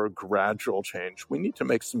 years for a gradual change. We need to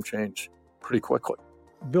make some change pretty quickly.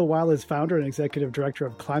 Bill Weil is founder and executive director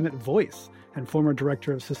of Climate Voice and former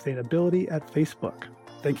director of sustainability at Facebook.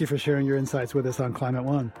 Thank you for sharing your insights with us on Climate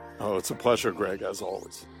One. Oh, it's a pleasure, Greg, as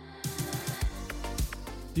always.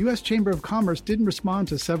 The U.S. Chamber of Commerce didn't respond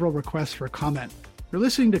to several requests for comment. You're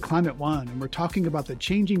listening to Climate One, and we're talking about the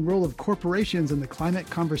changing role of corporations in the climate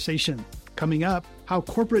conversation. Coming up, how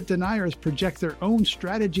corporate deniers project their own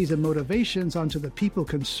strategies and motivations onto the people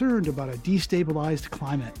concerned about a destabilized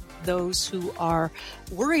climate. Those who are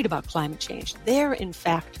worried about climate change, they're in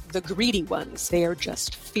fact the greedy ones. They are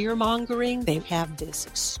just fear-mongering. They have this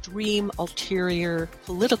extreme ulterior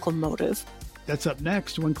political motive. That's up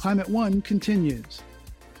next when Climate One continues.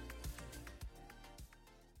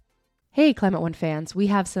 Hey, Climate One fans, we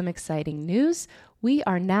have some exciting news. We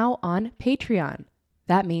are now on Patreon.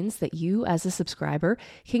 That means that you, as a subscriber,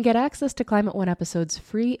 can get access to Climate One episodes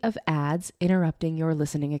free of ads interrupting your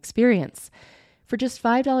listening experience. For just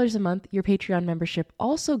 $5 a month, your Patreon membership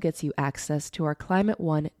also gets you access to our Climate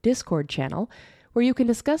One Discord channel, where you can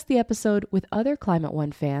discuss the episode with other Climate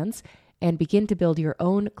One fans and begin to build your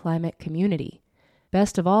own climate community.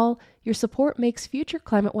 Best of all, your support makes future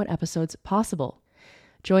Climate One episodes possible.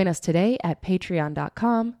 Join us today at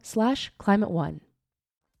patreon.com/climateone.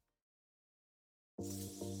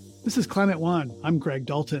 This is Climate One. I'm Greg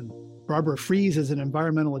Dalton. Barbara Fries is an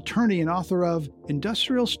environmental attorney and author of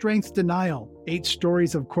Industrial Strength Denial: 8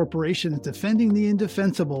 Stories of Corporations Defending the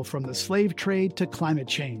Indefensible from the Slave Trade to Climate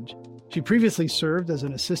Change. She previously served as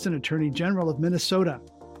an Assistant Attorney General of Minnesota.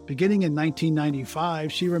 Beginning in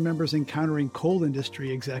 1995, she remembers encountering coal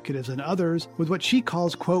industry executives and others with what she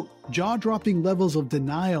calls, quote, jaw-dropping levels of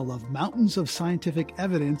denial of mountains of scientific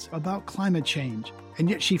evidence about climate change. And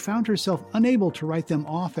yet she found herself unable to write them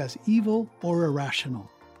off as evil or irrational.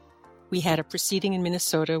 We had a proceeding in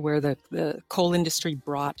Minnesota where the coal industry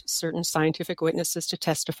brought certain scientific witnesses to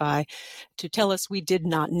testify to tell us we did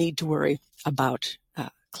not need to worry about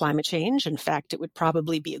climate change. In fact, it would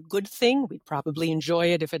probably be a good thing. We'd probably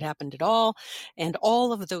enjoy it if it happened at all. And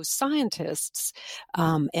all of those scientists,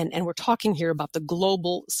 and we're talking here about the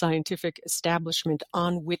global scientific establishment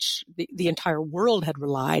on which the entire world had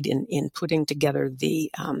relied in putting together the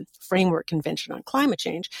Framework Convention on Climate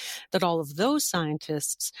Change, that all of those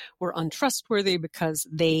scientists were untrustworthy because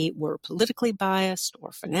they were politically biased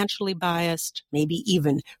or financially biased, maybe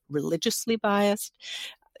even religiously biased.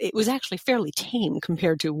 It was actually fairly tame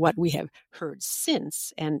compared to what we have heard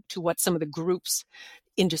since and to what some of the groups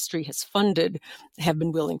industry has funded have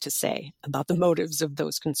been willing to say about the motives of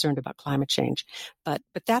those concerned about climate change. But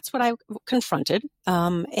that's what I confronted.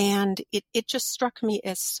 And it just struck me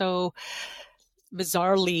as so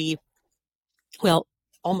bizarrely, well,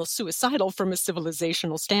 almost suicidal from a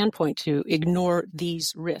civilizational standpoint to ignore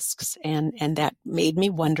these risks. And that made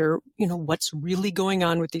me wonder, what's really going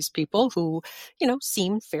on with these people who,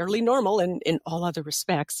 seem fairly normal in all other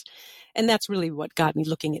respects. And that's really what got me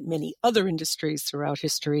looking at many other industries throughout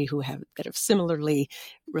history that have similarly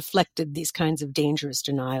reflected these kinds of dangerous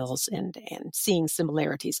denials and seeing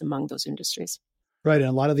similarities among those industries. Right. And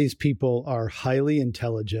a lot of these people are highly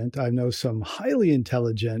intelligent. I know some highly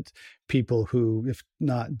intelligent people who, if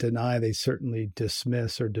not deny, they certainly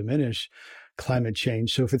dismiss or diminish climate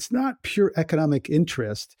change. So if it's not pure economic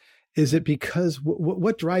interest, is it because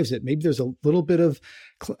what drives it? Maybe there's a little bit of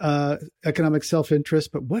economic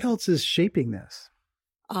self-interest, but what else is shaping this?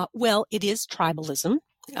 Well, it is tribalism.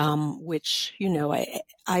 Which,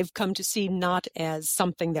 I've come to see not as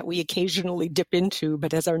something that we occasionally dip into,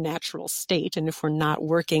 but as our natural state. And if we're not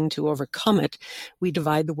working to overcome it, we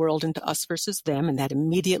divide the world into us versus them. And that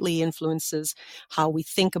immediately influences how we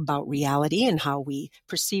think about reality and how we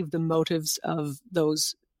perceive the motives of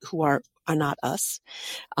those who are are not us.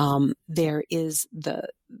 There is the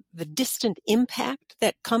distant impact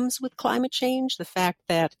that comes with climate change, the fact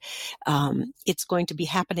that it's going to be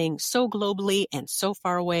happening so globally and so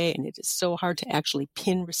far away, and it is so hard to actually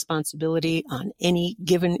pin responsibility on any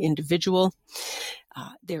given individual.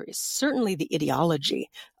 There is certainly the ideology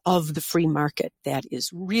of the free market that is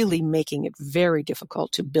really making it very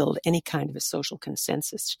difficult to build any kind of a social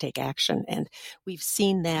consensus to take action. And we've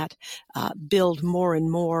seen that build more and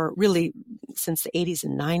more really since the 80s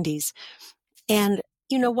and 90s. And,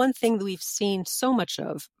 you know, one thing that we've seen so much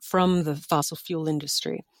of from the fossil fuel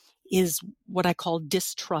industry is what I call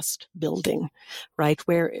distrust building, right?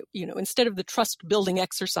 Where, you know, instead of the trust building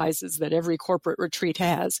exercises that every corporate retreat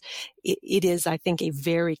has, it is, I think, a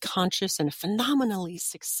very conscious and a phenomenally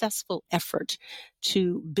successful effort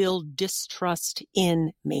to build distrust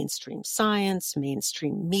in mainstream science,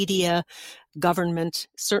 mainstream media, government,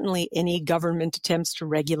 certainly any government attempts to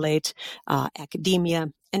regulate, academia,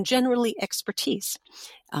 and generally expertise.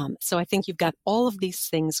 So I think you've got all of these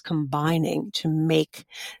things combining to make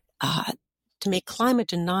climate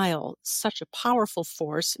denial such a powerful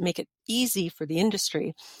force, make it easy for the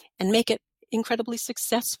industry, and make it incredibly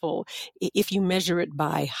successful if you measure it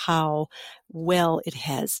by how well it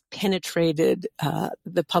has penetrated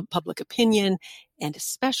the public opinion, and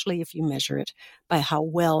especially if you measure it by how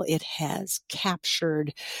well it has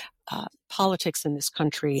captured politics in this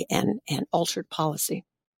country and altered policy.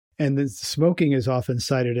 And the smoking is often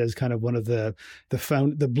cited as kind of one of the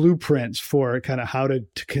blueprints for kind of how to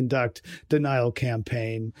conduct denial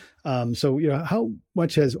campaign. So, you know, how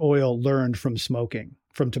much has oil learned from smoking,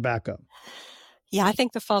 from tobacco? Yeah, I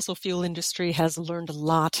think the fossil fuel industry has learned a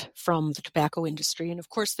lot from the tobacco industry. And of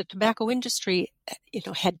course, the tobacco industry, you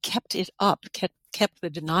know, had kept it up, kept the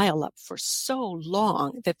denial up for so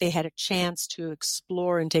long that they had a chance to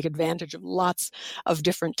explore and take advantage of lots of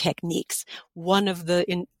different techniques. One of the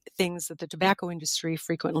things that the tobacco industry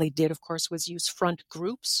frequently did, of course, was use front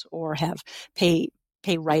groups or have pay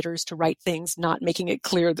writers to write things, not making it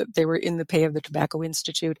clear that they were in the pay of the Tobacco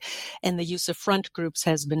Institute. And the use of front groups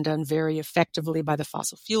has been done very effectively by the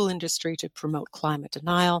fossil fuel industry to promote climate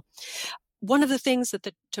denial. One of the things that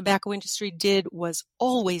the tobacco industry did was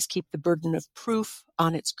always keep the burden of proof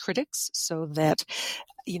on its critics, so that,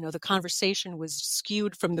 you know, the conversation was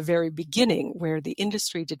skewed from the very beginning, where the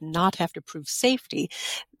industry did not have to prove safety.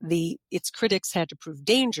 Its critics had to prove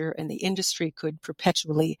danger, and the industry could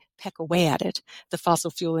perpetually peck away at it. The fossil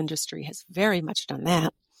fuel industry has very much done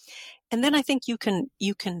that. And then I think you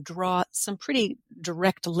can draw some pretty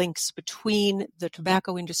direct links between the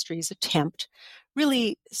tobacco industry's attempt,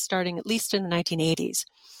 really starting at least in the 1980s,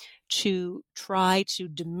 to try to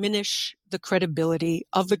diminish the credibility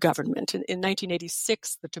of the government. In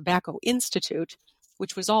 1986, the Tobacco Institute,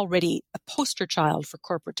 which was already a poster child for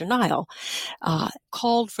corporate denial,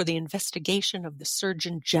 called for the investigation of the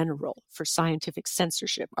Surgeon General for scientific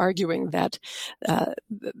censorship, arguing that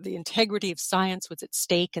the integrity of science was at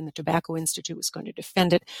stake and the Tobacco Institute was going to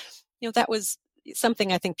defend it. You know, that was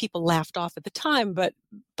something I think people laughed off at the time, but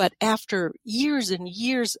after years and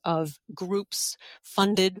years of groups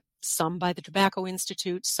funded, some by the Tobacco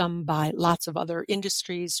Institute, some by lots of other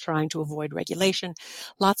industries trying to avoid regulation,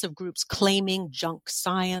 lots of groups claiming junk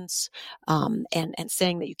science, and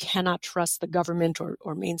saying that you cannot trust the government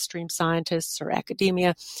or mainstream scientists or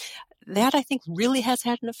academia, that I think really has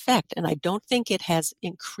had an effect. And I don't think it has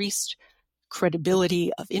increased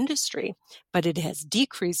credibility of industry, but it has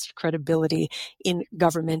decreased credibility in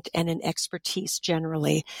government and in expertise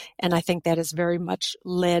generally. And I think that has very much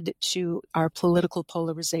led to our political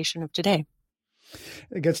polarization of today.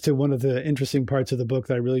 It gets to one of the interesting parts of the book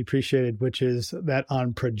that I really appreciated, which is that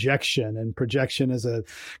on projection. And projection is a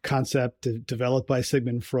concept developed by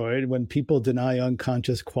Sigmund Freud. When people deny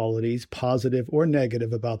unconscious qualities, positive or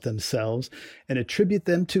negative, about themselves and attribute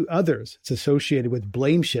them to others, it's associated with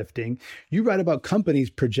blame shifting. You write about companies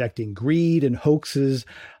projecting greed and hoaxes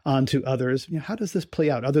onto others. You know, how does this play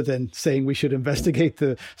out, other than saying we should investigate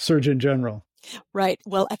the Surgeon General? Right.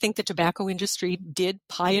 Well, I think the tobacco industry did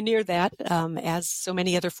pioneer that, as so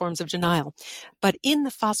many other forms of denial. But in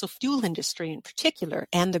the fossil fuel industry in particular,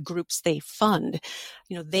 and the groups they fund,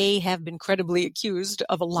 you know, they have been credibly accused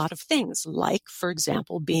of a lot of things, like, for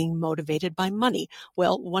example, being motivated by money.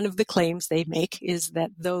 Well, one of the claims they make is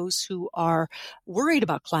that those who are worried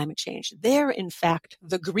about climate change, they're in fact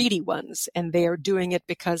the greedy ones, and they are doing it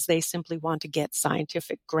because they simply want to get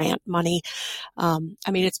scientific grant money. I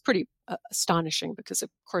mean, it's pretty astonishing because, of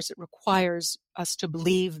course, it requires us to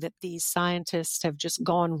believe that these scientists have just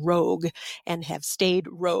gone rogue and have stayed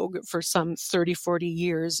rogue for some 30, 40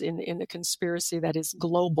 years in a conspiracy that is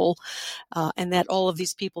global, and that all of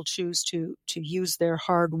these people choose to use their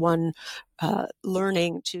hard-won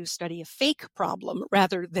learning to study a fake problem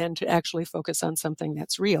rather than to actually focus on something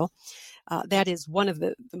that's real. That is one of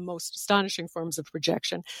the most astonishing forms of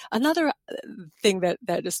projection. Another thing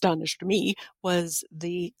that astonished me was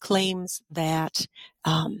the claims that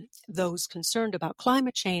those concerned about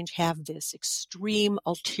climate change have this extreme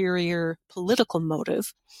ulterior political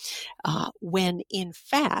motive, when in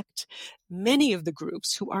fact, many of the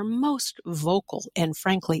groups who are most vocal and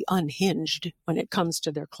frankly unhinged when it comes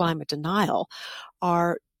to their climate denial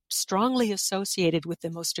are strongly associated with the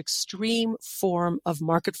most extreme form of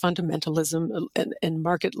market fundamentalism and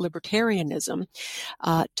market libertarianism,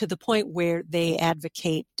 to the point where they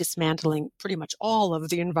advocate dismantling pretty much all of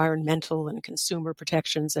the environmental and consumer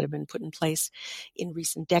protections that have been put in place in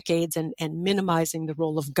recent decades, and minimizing the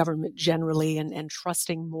role of government generally, and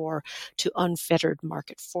trusting more to unfettered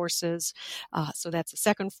market forces. So that's a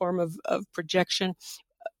second form of projection.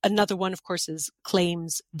 Another one, of course, is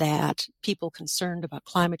claims that people concerned about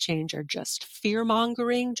climate change are just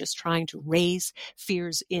fear-mongering, just trying to raise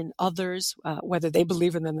fears in others, whether they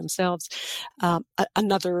believe in them themselves.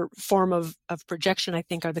 Another form of projection, I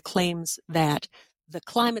think, are the claims that the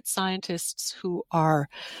climate scientists who are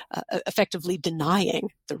effectively denying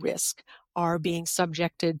the risk are being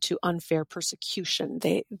subjected to unfair persecution.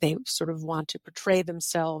 They sort of want to portray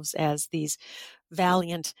themselves as these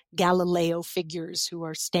valiant Galileo figures who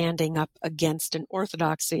are standing up against an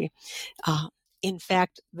orthodoxy. In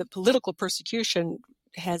fact, the political persecution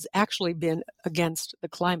has actually been against the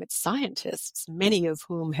climate scientists, many of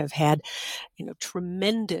whom have had,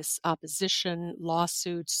 tremendous opposition,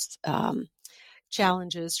 lawsuits,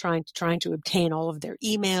 challenges, trying to obtain all of their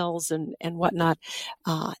emails and whatnot.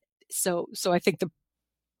 So I think the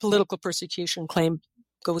political persecution claim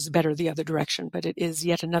goes better the other direction, but it is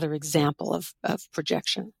yet another example of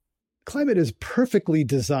projection. Climate is perfectly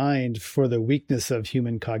designed for the weakness of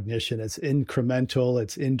human cognition. It's incremental,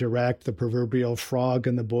 it's indirect, the proverbial frog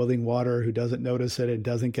in the boiling water who doesn't notice it and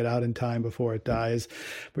doesn't get out in time before it dies.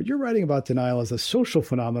 But you're writing about denial as a social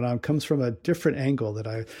phenomenon comes from a different angle that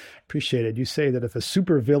I appreciated. You say that if a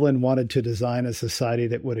supervillain wanted to design a society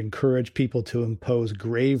that would encourage people to impose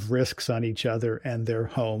grave risks on each other and their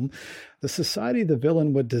home, the society the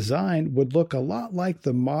villain would design would look a lot like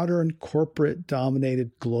the modern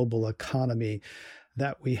corporate-dominated global economy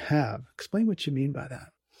that we have. Explain what you mean by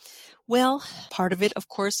that. Well, part of it, of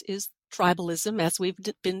course, is tribalism, as we've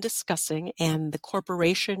been discussing, and the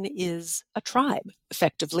corporation is a tribe,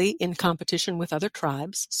 effectively, in competition with other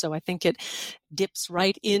tribes. So I think it dips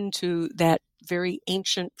right into that very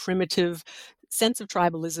ancient, primitive sense of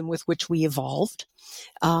tribalism with which we evolved.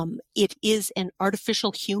 It is an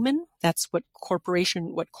artificial human. That's what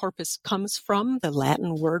corpus comes from, the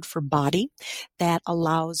Latin word for body, that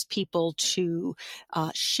allows people to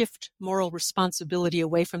shift moral responsibility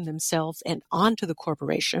away from themselves and onto the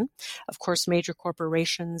corporation. Of course, major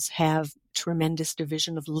corporations have tremendous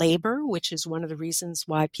division of labor, which is one of the reasons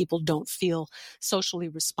why people don't feel socially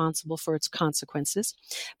responsible for its consequences.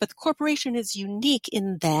 But the corporation is unique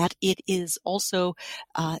in that it is also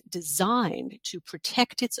designed to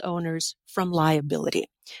protect its owners from liability,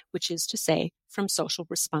 which is to say, from social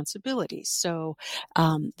responsibility. So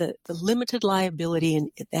the limited liability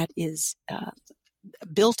that is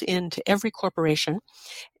built into every corporation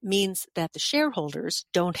means that the shareholders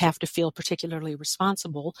don't have to feel particularly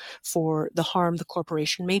responsible for the harm the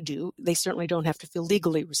corporation may do. They certainly don't have to feel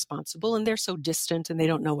legally responsible, and they're so distant and they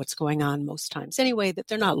don't know what's going on most times anyway that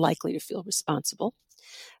they're not likely to feel responsible.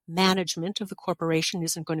 Management of the corporation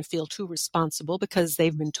isn't going to feel too responsible because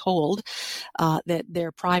they've been told that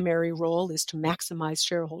their primary role is to maximize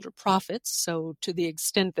shareholder profits. So to the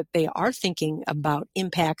extent that they are thinking about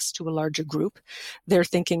impacts to a larger group, they're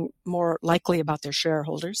thinking more likely about their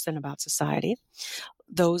shareholders than about society.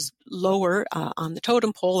 Those lower on the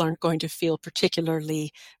totem pole aren't going to feel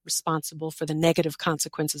particularly responsible for the negative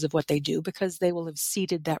consequences of what they do because they will have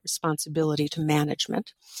ceded that responsibility to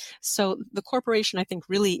management. So the corporation, I think,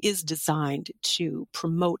 really is designed to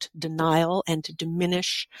promote denial and to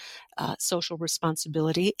diminish social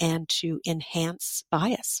responsibility and to enhance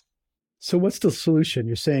bias. So what's the solution?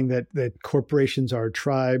 You're saying that corporations are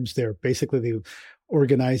tribes. They're basically the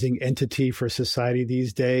organizing entity for society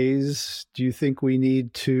these days. Do you think we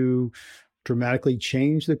need to dramatically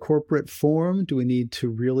change the corporate form? Do we need to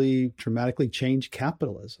really dramatically change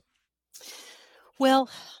capitalism? Well,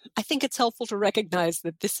 I think it's helpful to recognize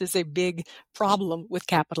that this is a big problem with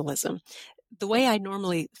capitalism. The way I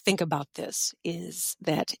normally think about this is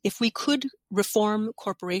that if we could reform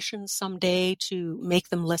corporations someday to make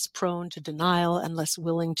them less prone to denial and less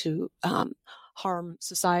willing to harm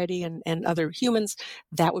society and other humans,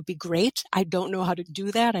 that would be great. I don't know how to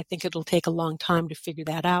do that. I think it'll take a long time to figure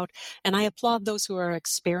that out. And I applaud those who are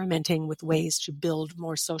experimenting with ways to build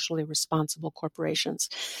more socially responsible corporations.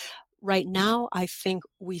 Right now, I think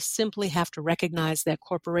we simply have to recognize that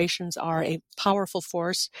corporations are a powerful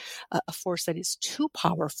force, a force that is too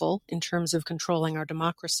powerful in terms of controlling our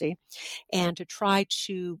democracy, and to try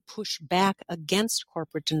to push back against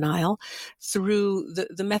corporate denial through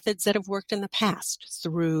the methods that have worked in the past,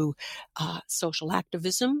 through social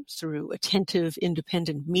activism, through attentive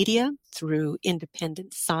independent media, through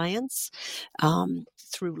independent science,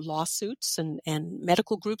 through lawsuits and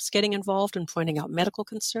medical groups getting involved and pointing out medical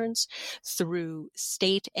concerns, through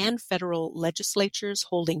state and federal legislatures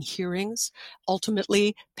holding hearings,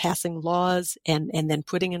 ultimately passing laws and then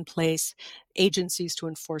putting in place agencies to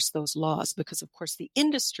enforce those laws. Because, of course, the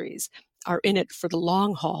industries are in it for the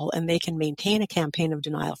long haul and they can maintain a campaign of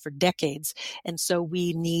denial for decades. And so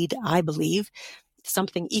we need, I believe,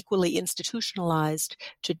 something equally institutionalized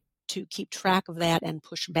to keep track of that and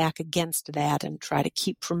push back against that and try to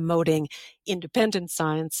keep promoting independent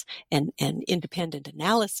science and independent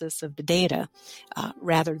analysis of the data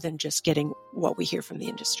rather than just getting what we hear from the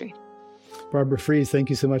industry. Barbara Fries, thank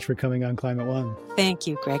you so much for coming on Climate One. Thank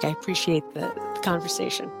you, Greg. I appreciate the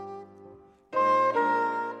conversation.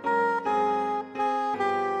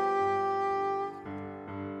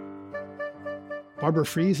 Barbara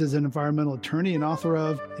Fries is an environmental attorney and author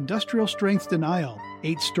of Industrial Strength Denial,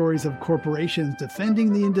 8 Stories of Corporations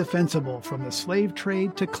Defending the Indefensible from the Slave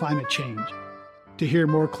Trade to Climate Change. To hear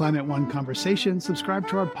more Climate One conversations, subscribe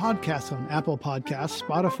to our podcast on Apple Podcasts,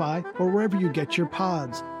 Spotify, or wherever you get your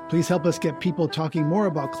pods. Please help us get people talking more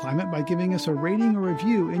about climate by giving us a rating or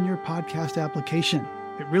review in your podcast application.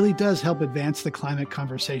 It really does help advance the climate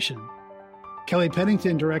conversation. Kelly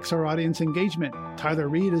Pennington directs our audience engagement. Tyler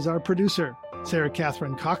Reed is our producer. Sarah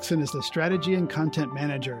Catherine Coxon is the strategy and content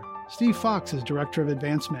manager. Steve Fox is director of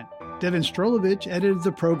advancement. Devin Strolovich edited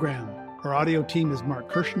the program. Our audio team is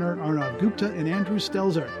Mark Kirshner, Arnav Gupta, and Andrew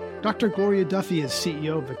Stelzer. Dr. Gloria Duffy is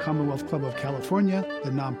CEO of the Commonwealth Club of California,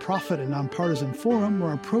 the nonprofit and nonpartisan forum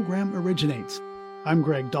where our program originates. I'm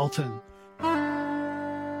Greg Dalton.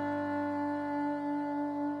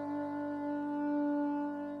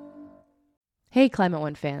 Hey, Climate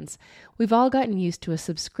One fans. We've all gotten used to a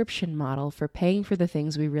subscription model for paying for the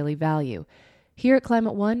things we really value. Here at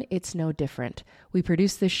Climate One, it's no different. We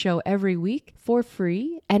produce this show every week for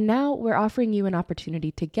free, and now we're offering you an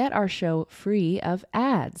opportunity to get our show free of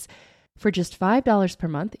ads. For just $5 per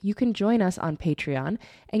month, you can join us on Patreon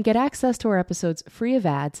and get access to our episodes free of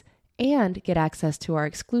ads and get access to our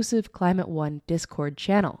exclusive Climate One Discord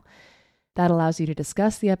channel. That allows you to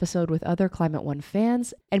discuss the episode with other Climate One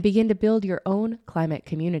fans and begin to build your own climate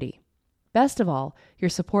community. Best of all, your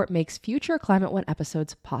support makes future Climate One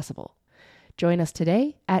episodes possible. Join us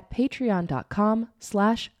today at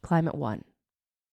patreon.com/climateone.